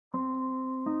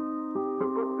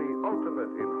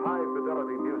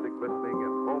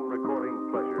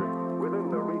pleasure within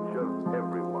the reach of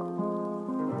everyone.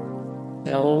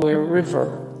 Delaware River,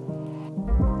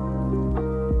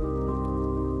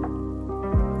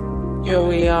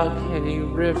 Gauley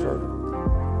River,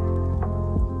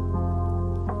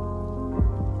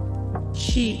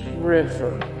 Deschutes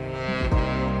River,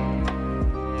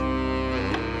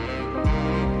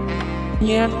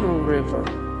 Wikimedia River,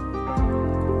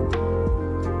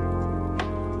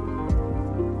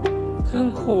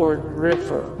 Concord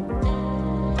River,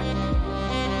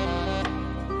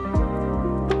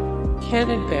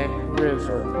 Kennebec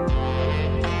River,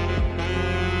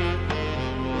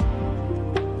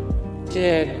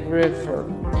 Dead River,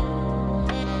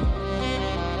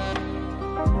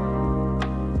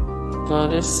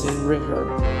 Gunnison River,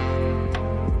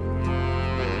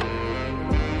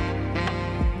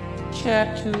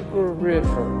 Chattanooga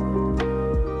River,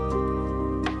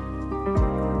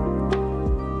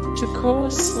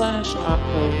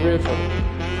 Toccoa/Aqua River,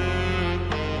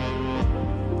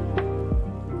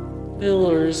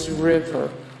 Millers River,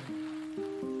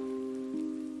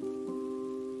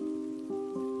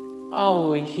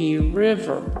 Gauley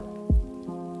River,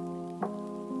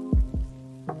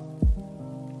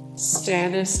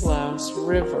 Stanislaus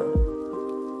River,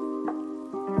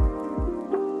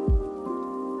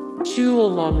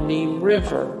 Tuolumne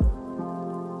River,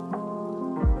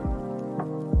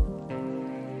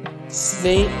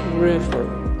 Snake River,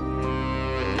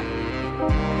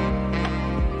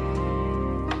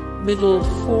 Middle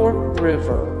Fork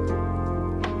River,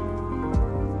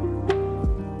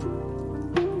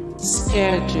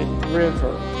 Skagit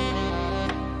River,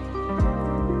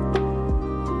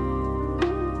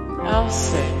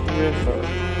 Alsek River,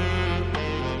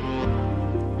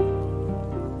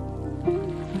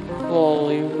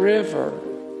 Gauley River,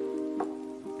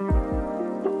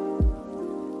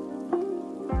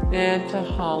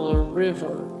 Nantahala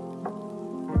River,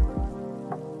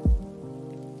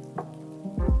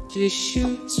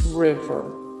 Deschutes River,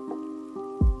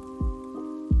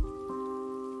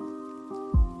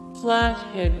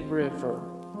 Flathead River,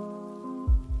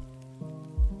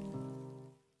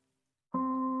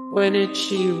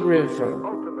 Wenatchee River,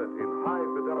 Ultimate in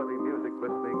high-fidelity music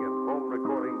listening and home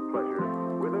recording pleasure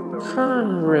within the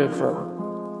Kern River,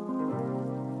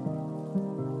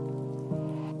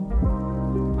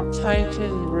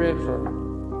 Titan River,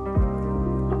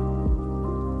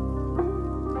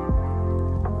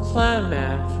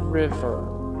 Klamath River,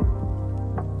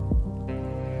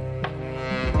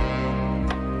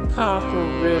 Copper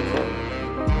River,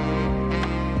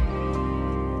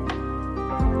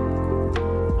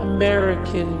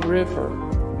 American River,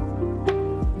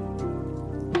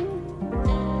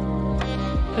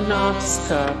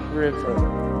 Penobscot River,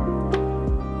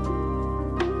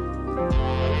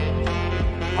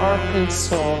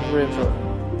 Arkansas River,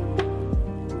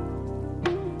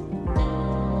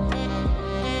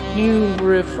 New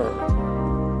River,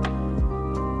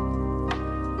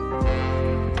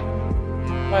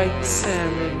 White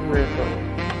Salmon River,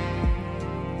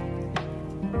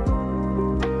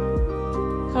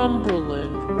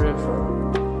 Cumberland River,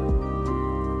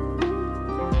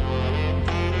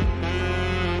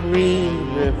 Green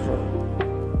River,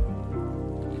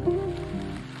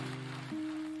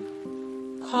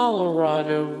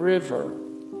 Colorado River.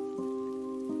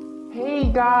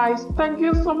 Hey guys, thank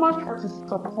you so much for the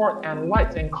support and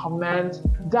likes and comments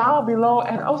down below,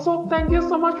 and also thank you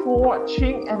so much for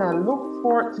watching, and I look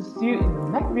forward to see you in the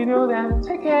next video. Then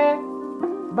take care,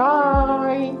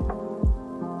 bye.